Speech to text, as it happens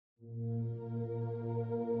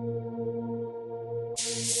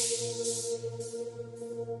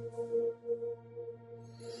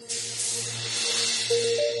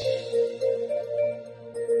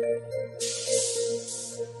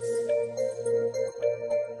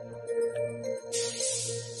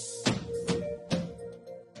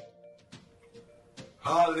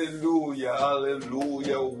Hallelujah,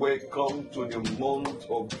 hallelujah. Welcome to the month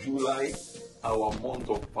of July, our month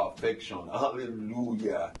of perfection.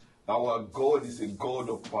 Hallelujah. Our God is a God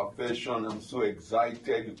of perfection. I'm so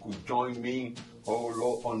excited you could join me, oh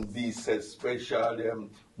Lord, on this special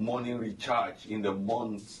morning recharge in the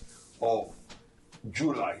month of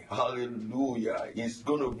July. Hallelujah. It's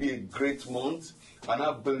going to be a great month, and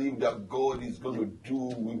I believe that God is going to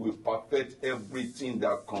do, we will perfect everything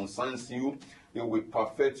that concerns you. It will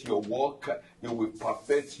perfect your work. It will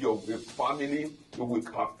perfect your family. It will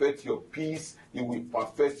perfect your peace. It will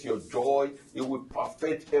perfect your joy. It will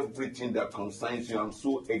perfect everything that concerns you. I'm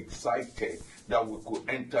so excited that we could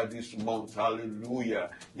enter this month.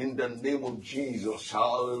 Hallelujah. In the name of Jesus.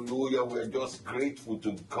 Hallelujah. We're just grateful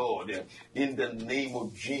to God. In the name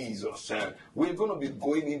of Jesus. We're going to be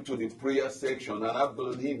going into the prayer section, and I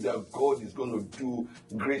believe that God is going to do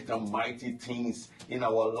great and mighty things in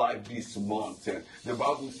our life this month. The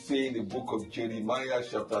Bible says in the book of Jeremiah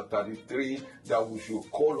chapter 33 that we should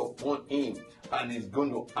call upon him, and he's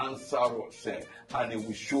going to answer us, and he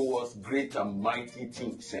will show us great and mighty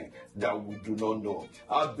things that we do not know.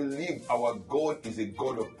 I believe our God is a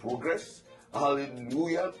God of progress.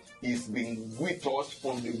 Hallelujah. He's been with us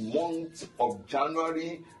from the month of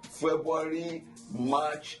January, February,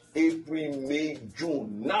 March, April, May,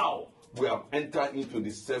 June. Now we have entered into the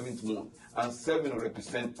 7th month, and 7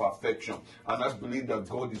 represents perfection. And I believe that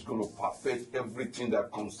God is going to perfect everything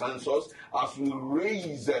that concerns us. As we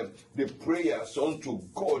raise the prayers unto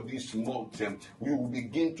God this month, we will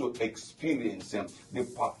begin to experience the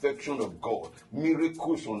perfection of God.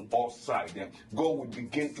 Miracles on all sides. God will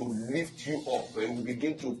begin to lift you up, and will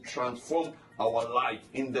begin to transform our life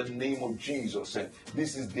in the name of Jesus.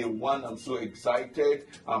 This is the one I'm so excited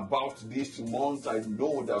about this month. I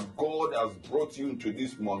know that God has brought you into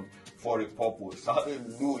this month for a purpose.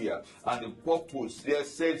 Hallelujah. And the purpose there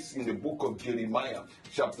says in the book of Jeremiah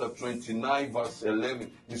chapter 29 verse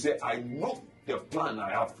 11, he said, I know the plan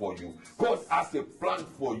I have for you. God has a plan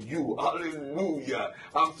for you. Hallelujah.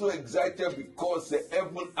 I'm so excited because the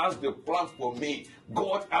heaven has the plan for me.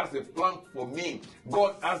 God has a plan for me.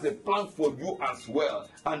 God has a plan for you as well.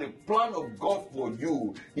 And the plan of God for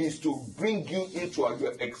you is to bring you into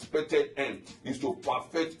your expected end, is to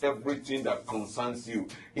perfect everything that concerns you.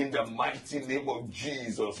 In the mighty name of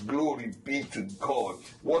Jesus, glory be to God.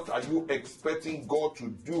 What are you expecting God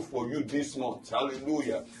to do for you this month?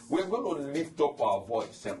 Hallelujah. We're going to lift up our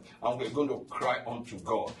voice and we're going to cry unto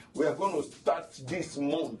God. We are going to start this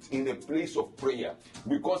month in a place of prayer,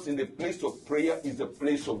 because in the place of prayer is the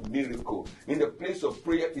place of miracle. In the place of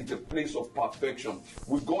prayer is the place of perfection.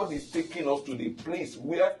 God is taking us to the place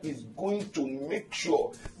where he's going to make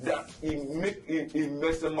sure that he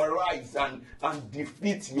mesmerize and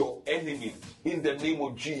defeat your enemy in the name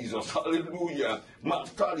of Jesus. Hallelujah. The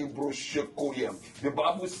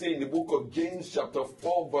Bible says in the book of James chapter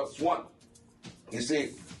 4 verse 1, it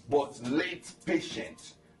says, but let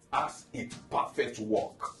patience as its perfect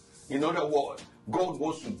work. In other words, God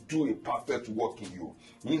wants to do a perfect work in you,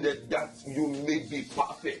 in that you may be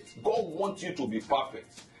perfect. God wants you to be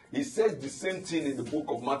perfect. He says the same thing in the book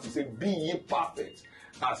of Matthew. He said, be ye perfect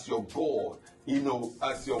as your God,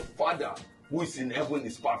 as your Father who is in heaven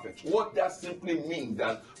is perfect. What that simply means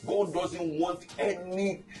that God doesn't want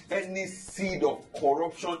any seed of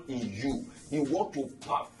corruption in you. He wants to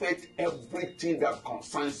perfect everything that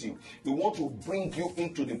concerns you. He wants to bring you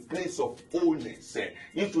into the place of wholeness,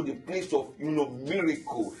 into the place of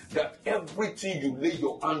miracle, that everything you lay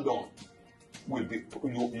your hand on will be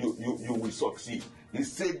you will succeed. He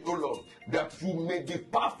said, oh Lord, that you may be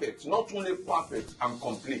perfect, not only perfect and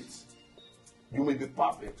complete. You may be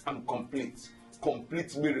perfect and complete.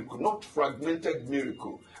 Complete miracle, not fragmented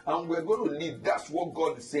miracle. And we're going to live. That's what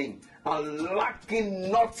God is saying. And lacking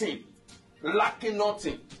nothing. Lacking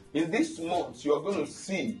nothing. In this month, you are going to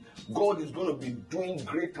see God is going to be doing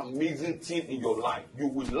great, amazing things in your life. You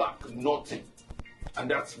will lack nothing. And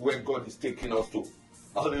that's where God is taking us to.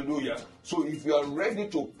 Hallelujah. So if you are ready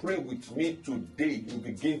to pray with me today,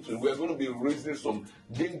 we're going to be raising some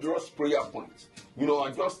dangerous prayer points.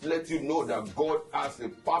 I just let you know that God has a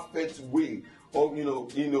perfect way of,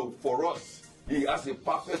 for us. He has a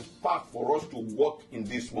perfect path for us to walk in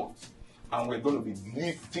this month. And we're going to be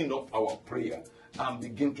lifting up our prayer and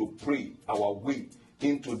begin to pray our way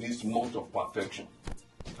into this month of perfection.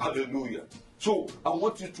 Hallelujah. So I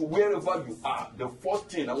want you to, wherever you are, the first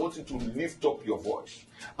thing, I want you to lift up your voice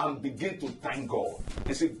and begin to thank God.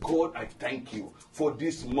 And say, God, I thank you for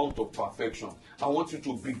this month of perfection. I want you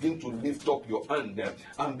to begin to lift up your hand there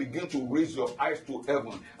and begin to raise your eyes to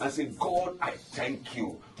heaven and say, God, I thank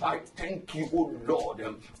you. I thank you, oh Lord,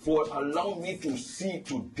 for allowing me to see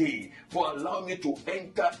today, for allowing me to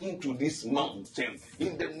enter into this mountain.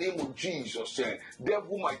 In the name of Jesus,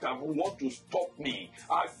 devil might have want to stop me.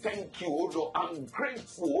 I thank you, oh Lord. I'm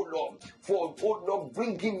grateful, oh Lord, for, oh Lord,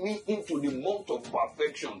 bringing me into the month of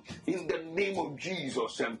perfection. In the name of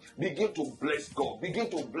Jesus, begin to bless God. Begin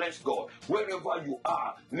to bless God. Wherever you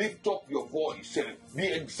are, lift up your voice. Be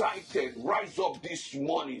excited. Rise up this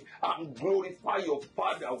morning and glorify your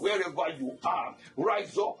Father. Wherever you are,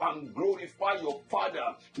 rise up and glorify your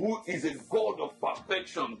Father, who is a God of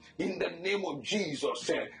perfection. In the name of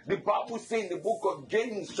Jesus, the Bible says in the book of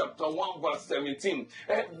James chapter 1 verse 17,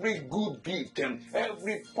 every good gift and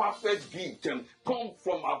every perfect gift come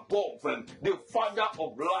from above, the Father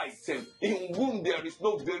of lights, in whom there is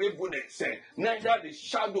no variableness, neither the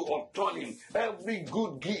shadow of turning. Every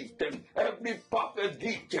good gift and every perfect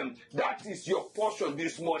gift, that is your portion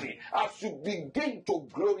this morning. As you begin to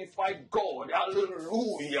glorify God,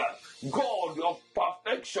 hallelujah, God of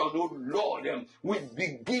perfection, oh Lord, we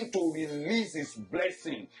begin to release His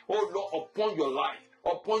blessing, oh Lord, upon your life,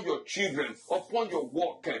 upon your children, upon your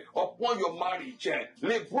work, upon your marriage.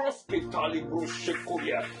 Lift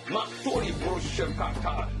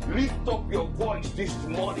up your voice this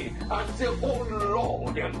morning and say, oh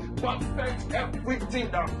Lord, perfect everything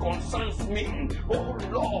that concerns me. Oh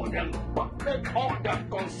Lord, perfect all that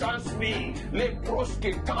concerns me.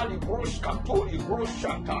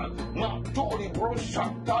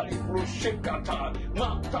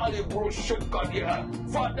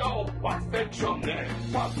 Father of perfection,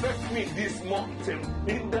 perfect me this month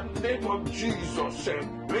in the name of Jesus.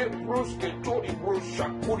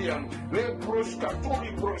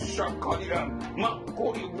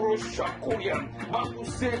 Bible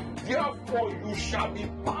says, therefore you shall be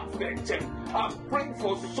perfect. I pray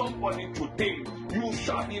for somebody today. You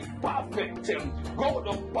shall be perfect. God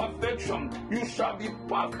of perfection, you shall be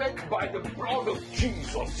perfect by the blood of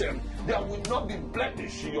Jesus. There will not be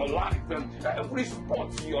blemish in your life. Every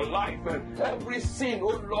spot in your life, every sin,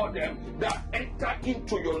 oh Lord, that enter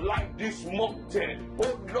into your life this month,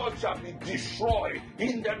 oh Lord, shall be destroyed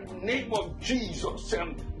in the name of Jesus.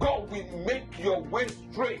 God will make your way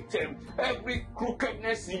straight. Every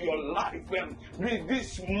crookedness in your life,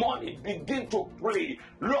 this morning begin to pray,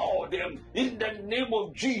 Lord, in the name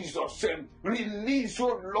of Jesus, release,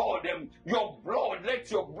 oh Lord, your blood. Let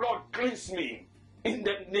your blood cleanse me in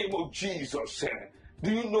the name of Jesus.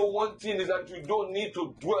 Do you know one thing is that you don't need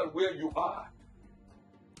to dwell where you are.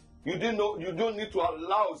 You don't need to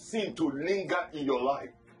allow sin to linger in your life.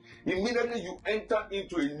 Immediately you enter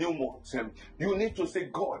into a new month, you need to say,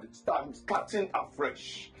 God, I'm starting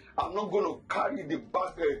afresh. I'm not going to carry the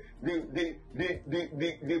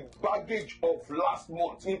baggage of last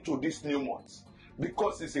month into this new month,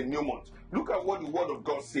 because it's a new month. Look at what the Word of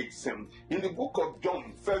God says in the book of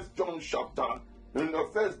John, 1 John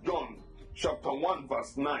chapter 1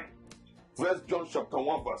 verse 9. 1 John chapter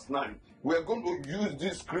 1 verse 9. We are going to use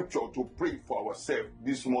this scripture to pray for ourselves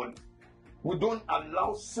this morning. We don't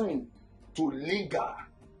allow sin to linger,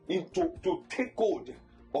 to take hold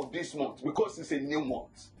of this month, because it's a new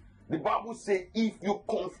month. The Bible says, if you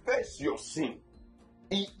confess your sin,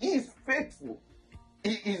 He is faithful,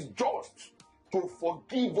 He is just to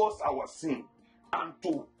forgive us our sin and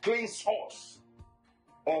to cleanse us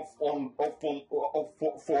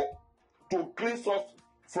to cleanse us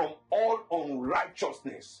from all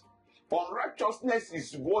unrighteousness. Unrighteousness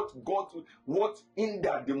is what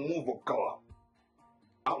hindered the move of God,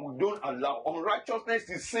 and we don't allow. Unrighteousness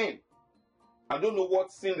is sin. I don't know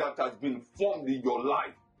what sin that has been formed in your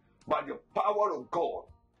life, by the power of God,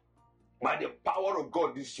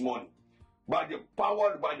 this morning, by the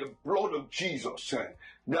blood of Jesus,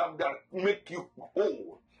 that make you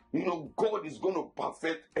whole. You know, God is going to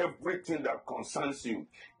perfect everything that concerns you.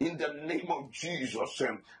 In the name of Jesus,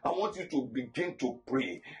 I want you to begin to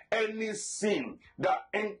pray. Any sin that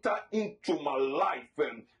enter into my life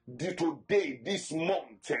today, this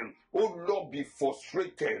month, oh Lord, be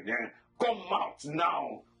frustrated. Come out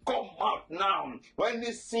now. come out now.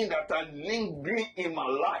 Any sin that are lingering in my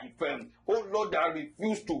life, oh Lord, I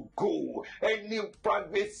refuse to go. Any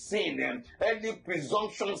private sin, any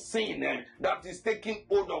presumption sin that is taking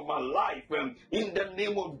hold of my life, in the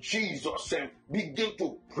name of Jesus, begin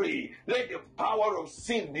to pray. Let the power of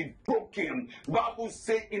sin be broken. Bible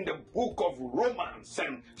says in the book of Romans,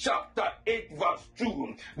 chapter 8, verse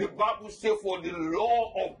 2, the Bible says, for the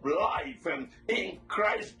law of life in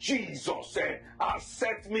Christ Jesus has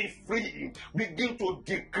set me free. Begin to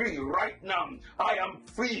decree right now, I am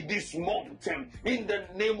free this month in the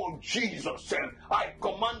name of Jesus. I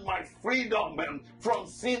command my freedom from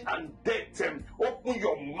sin and death. Open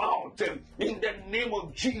your mouth in the name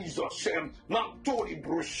of Jesus.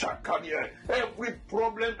 Every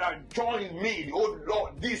problem that joined me, oh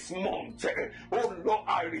Lord, this month, oh Lord,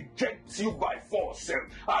 I reject you by force.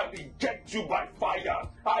 I reject you by fire.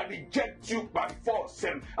 I reject you by force.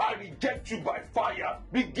 I reject you by fire.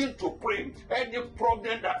 Begin to pray. Any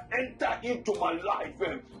problem that enter into my life,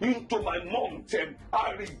 into my month,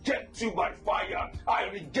 I reject you by fire. I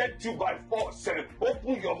reject you by force.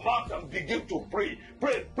 Open your mouth and begin to pray.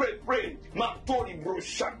 Pray, pray, pray.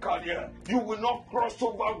 You will not cross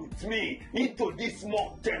over with me into this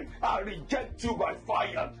mountain. I reject you by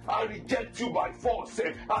fire. I reject you by force.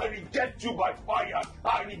 I reject you by fire.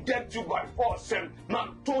 I reject you by force.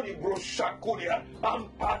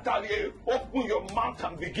 Open your mouth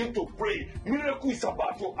and begin to pray. Miracle is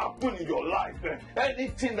about to happen in your life.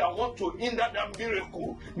 Anything that want to hinder that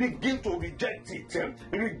miracle, begin to reject it.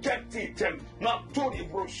 Reject it.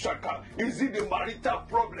 Is it the marital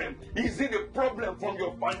problem? Is it the problem from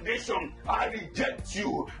your foundation? I reject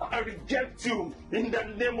you. I reject you in the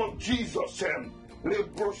name of Jesus.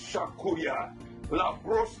 Lebroshakuya.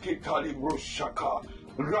 Labroskitalibrosaka.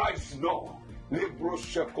 Rise now.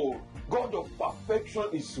 Lebroshako. God of perfection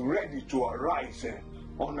is ready to arise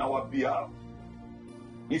on our behalf.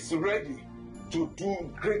 Is ready to do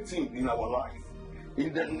great things in our life.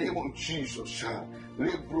 In the name of Jesus.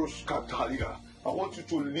 Lebroskatalia. I want you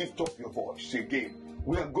to lift up your voice again.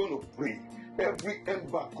 We are going to pray. Every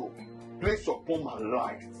embargo placed upon my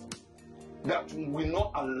life that will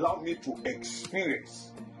not allow me to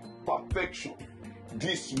experience perfection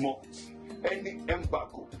this month. Any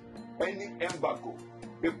embargo,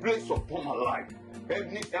 a place upon my life,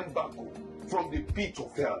 any embargo from the pit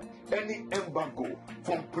of hell, any embargo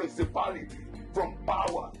from principality, from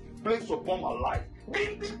power, placed upon my life,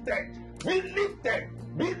 be lifted, be lifted,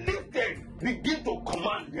 be lifted. Begin to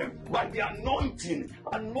command them by the anointing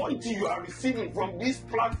you are receiving from this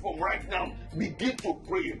platform right now. Begin to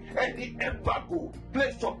pray. Any embargo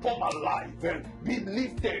placed upon my life, be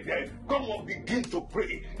lifted. Come on, begin to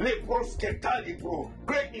pray. Pray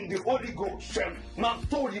in the Holy Ghost.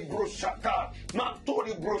 Mantori bro shaka,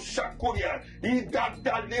 mantori bro shakuria,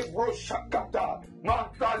 idada lebro shakata,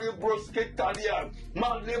 mantali bro sketalia,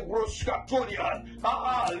 man lebro skatolia,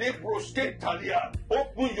 lebro sketalia.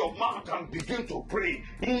 Open your mouth and begin to pray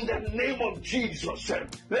in the name of Jesus.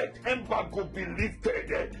 Let embargo be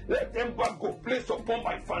lifted. Let embargo placed upon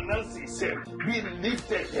my finances be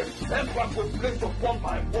lifted. Embargo placed upon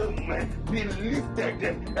my home be lifted.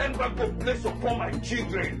 Embargo placed upon my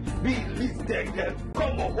children be lifted.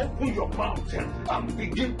 Come on, open your mouth and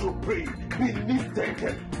begin to pray. Be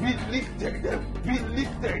lifted. Be lifted. Be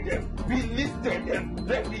lifted. Be lifted.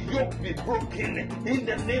 Let the yoke be broken in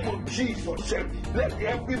the name of Jesus. Let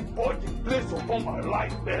every body placed upon my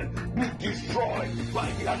life be destroyed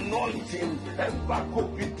by the anointing. Embargo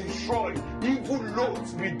be destroyed. Evil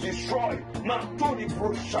loads be destroyed. Mantoli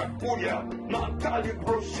bro shakuya. Mantali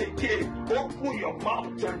bro sheke. Open your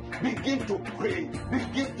mouth and begin to pray.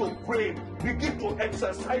 Begin to pray. Begin to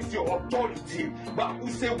exercise your authority. But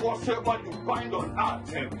we say whatsoever you bind on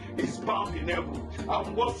earth is bound in heaven.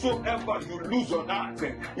 And whatsoever you lose on earth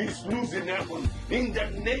is loose in heaven. In the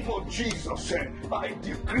name of Jesus, I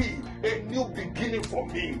decree a new beginning for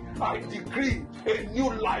me. I decree a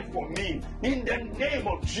new life for me. In the name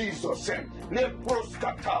of Jesus, in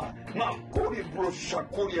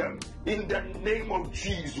the name of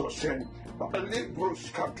Jesus,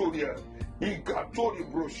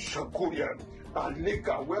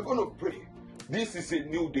 we're going to pray. This is a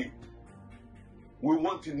new day. We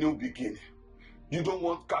want a new beginning. You don't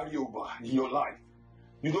want carryover in your life.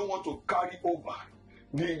 You don't want to carry over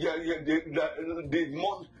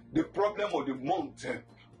the problem of the month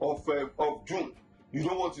of June. You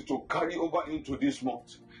don't want it to carry over into this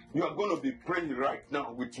month. You are going to be praying right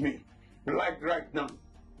now with me. Right now.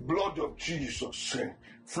 Blood of Jesus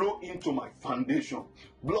flow into my foundation.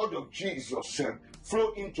 Blood of Jesus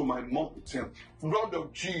flow into my mountain. Blood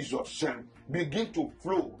of Jesus begin to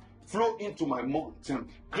flow flow into my month.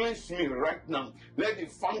 Cleanse me right now. Let the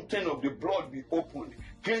fountain of the blood be opened.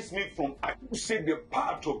 Cleanse me from, I will say, the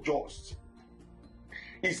path of justice.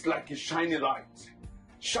 It's like a shiny light,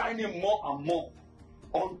 shining more and more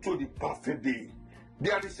unto the perfect day.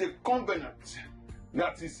 There is a covenant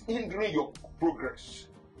that is hindering your progress.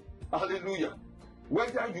 Hallelujah.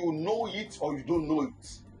 Whether you know it or you don't know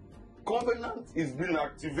it, covenant is being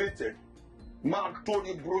activated.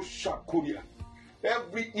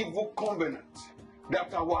 Every evil covenant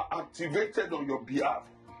that were activated on your behalf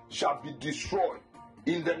shall be destroyed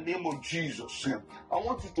in the name of Jesus. I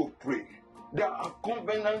want you to pray. There are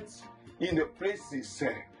covenants in the places,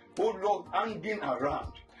 oh Lord, hanging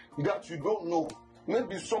around that you don't know.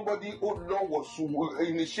 Maybe somebody, oh Lord, was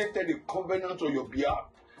initiated a covenant on your behalf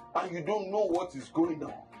and you don't know what is going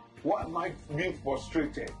on. Why am I being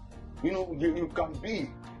frustrated? You know, you can be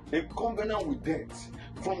a covenant with death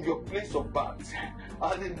from your place of birth.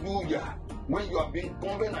 Hallelujah. When you are being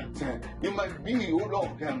covenant, it might be, oh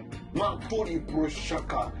Lord,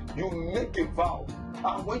 you make a vow.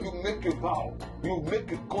 And when you make a vow, you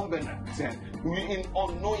make a covenant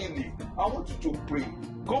unknowingly. I want you to pray.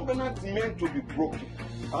 Covenant meant to be broken.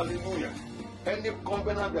 Hallelujah. Any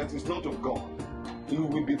covenant that is not of God, it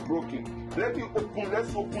will be broken.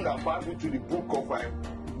 Let's open our Bible to the book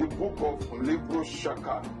of Libro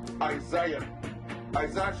Shaka, Isaiah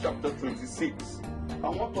chapter 26. I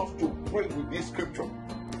want us to pray with this scripture.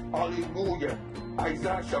 Hallelujah.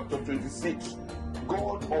 Isaiah chapter 26.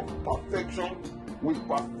 God of perfection will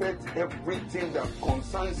perfect everything that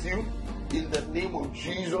concerns you in the name of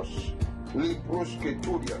Jesus. Libros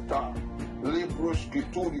Keturiata, Libros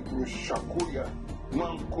Keturi Broshakuria,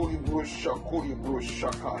 Mankori Broshakuri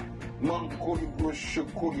Broshaka, Mankori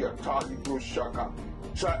Broshakuria Tali Broshaka.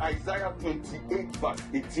 So Isaiah 28 verse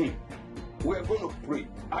 18. We're going to pray.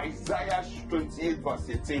 Isaiah 28 verse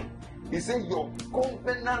 18. He said, your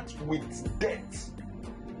covenant with death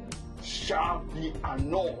shall be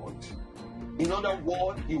annulled. In other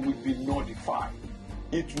words, it will be nullified.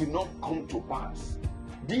 It will not come to pass.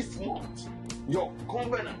 This month, your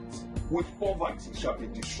covenant with poverty shall be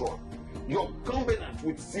destroyed. Your covenant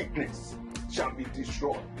with sickness shall be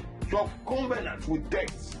destroyed. Your covenant with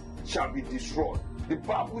death shall be destroyed. The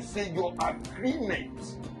Bible says your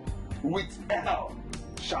agreement with hell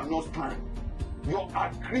shall not stand. Your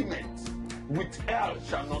agreement with hell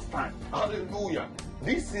shall not stand. Hallelujah.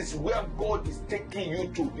 This is where God is taking you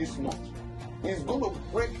to this month. He's going to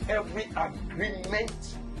break every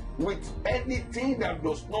agreement with anything that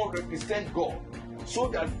does not represent God, so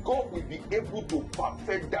that God will be able to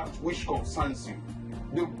perfect that which concerns you.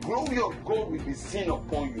 The glory of God will be seen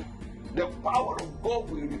upon you. The power of God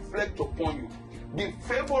will reflect upon you. The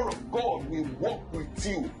favor of God will walk with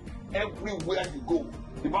you everywhere you go.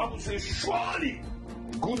 The Bible says, surely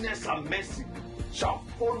goodness and mercy shall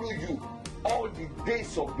follow you all the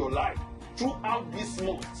days of your life. Throughout this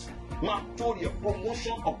month,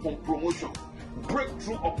 promotion upon promotion,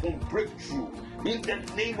 breakthrough upon breakthrough. In the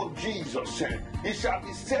name of Jesus, it shall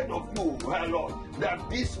be said of you, my Lord, that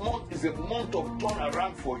this month is a month of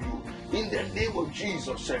turnaround for you. In the name of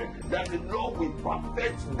Jesus, that the Lord will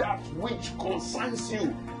perfect that which concerns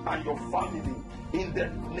you and your family. In the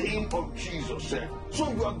name of Jesus.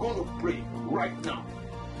 So you are going to pray right now.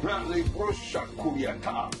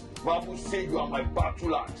 Bible says you are my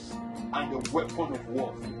battle axe and the weapon of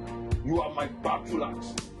warfare. You are my battle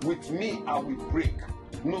axe. With me I will break.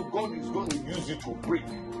 No, God is going to use you to break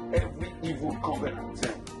every evil covenant.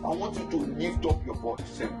 I want you to lift up your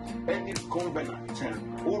voice. Any covenant,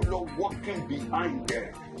 oh Lord, walking behind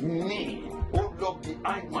me, oh Lord,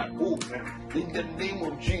 behind my hope, in the name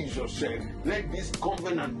of Jesus, let this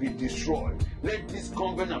covenant be destroyed. Let this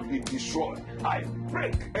covenant be destroyed. I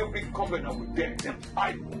break every covenant with death.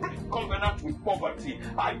 I break covenant with poverty.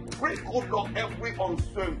 I break, oh Lord, every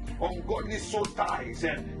ungodly soul ties.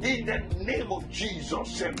 In the name of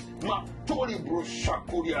Jesus,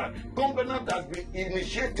 covenant has been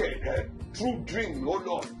initiated through dream, oh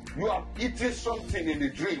Lord. You have eaten something in the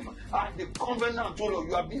dream, and the covenant, oh Lord,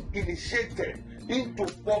 you have been initiated into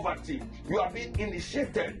poverty. You have been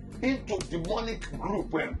initiated into demonic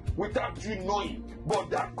group without you knowing,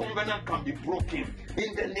 but that covenant can be broken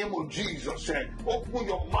in the name of Jesus. Open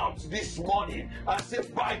your mouth this morning and say,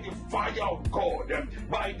 by the fire of God,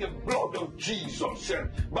 by the blood of Jesus,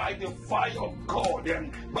 by the fire of God,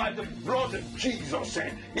 by the blood of Jesus,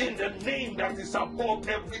 in the name that is above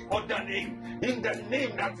every other name, in the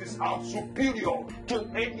name that is superior to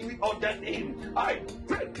any other name, I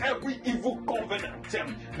break every evil covenant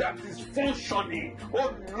covenant that is functioning,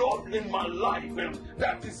 oh Lord, in my life,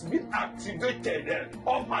 that is being activated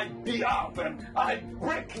on my behalf. I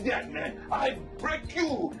break them. I break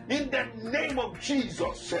you in the name of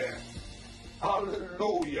Jesus.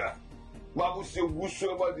 Hallelujah. Bible says,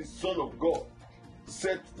 whosoever the Son of God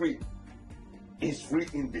set free is free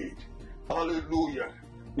indeed. Hallelujah.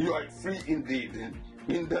 You are free indeed.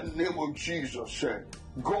 In the name of Jesus.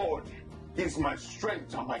 God is my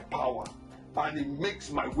strength and my power, and He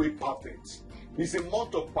makes my way perfect. It's a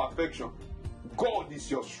month of perfection. God is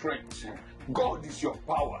your strength. God is your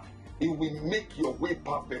power. He will make your way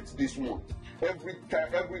perfect this month. Every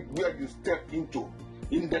time, everywhere you step into,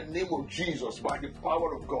 in the name of Jesus, by the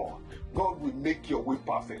power of God, God will make your way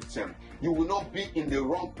perfect. You will not be in the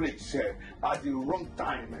wrong place at the wrong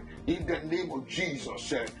time. In the name of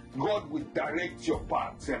Jesus, God will direct your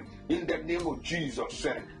path. In the name of Jesus,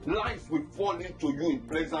 life will fall into you in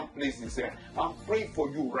pleasant places. I'm praying for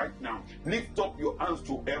you right now. Lift up your hands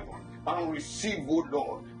to heaven and receive, oh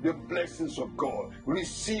Lord, the blessings of God.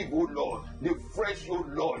 Receive, oh Lord, the fresh, oh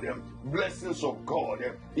Lord, blessings of God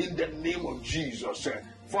in the name of Jesus.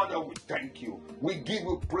 Father, we thank you. We give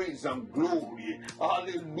you praise and glory.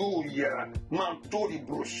 Hallelujah. The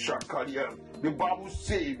Bible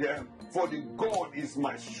says, for the God is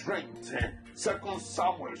my strength. 2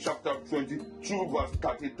 Samuel chapter 22 verse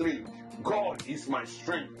 33. God is my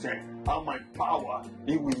strength and my power.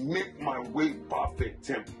 He will make my way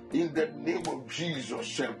perfect. In the name of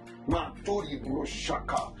Jesus.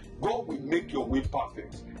 God will make your way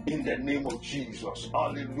perfect. In the name of Jesus.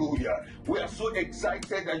 Hallelujah. We are so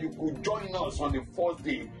excited that you could join us on the first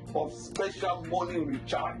day of special morning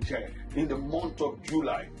recharge in the month of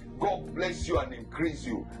July. God bless you and increase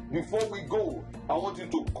you. Before we go, I want you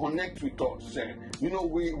to connect with us. We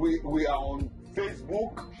are on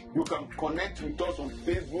Facebook. You can connect with us on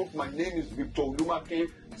Facebook. My name is Victor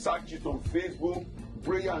Olumakin. Search it on Facebook.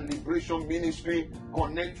 Prayer and Liberation Ministry.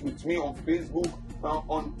 Connect with me on Facebook,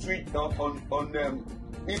 on Twitter, on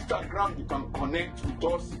Instagram. You can connect with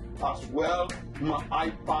us as well. My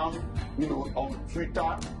iPalm, on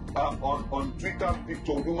Twitter. On Twitter,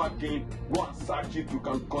 Victor Olumakin. Go and search it. You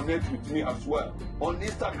can connect with me as well. On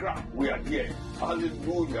Instagram, we are here.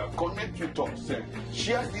 Hallelujah. Connect with us.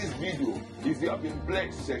 Share this video. If you have been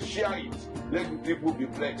blessed, share it. Let the people be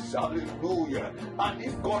blessed. Hallelujah. And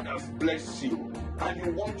if God has blessed you and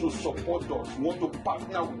you want to support us, you want to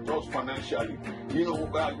partner with us financially, you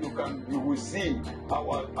will see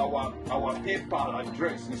our PayPal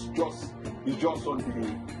address is just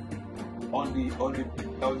on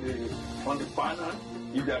the banner,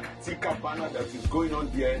 in the ticker banner that is going on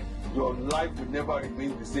there. Your life will never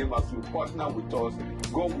remain the same as you partner with us.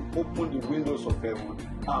 God will open the windows of heaven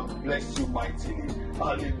and bless you mightily.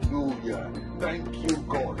 Hallelujah. Thank you,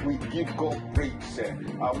 God. We give God praise.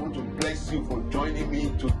 I want to bless you for joining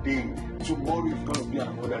me today. Tomorrow is going to be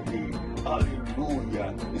another day.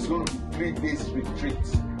 Hallelujah. It's going to be 3 days retreat.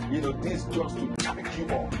 This just to charge you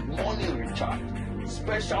up. Morning recharge.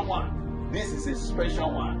 Special one. This is a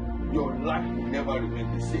special one. Your life will never remain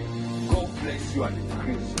the same. God bless you and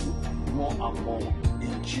increase you more and more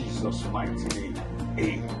in Jesus' mighty name.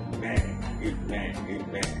 Amen. Amen.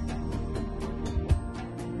 Amen.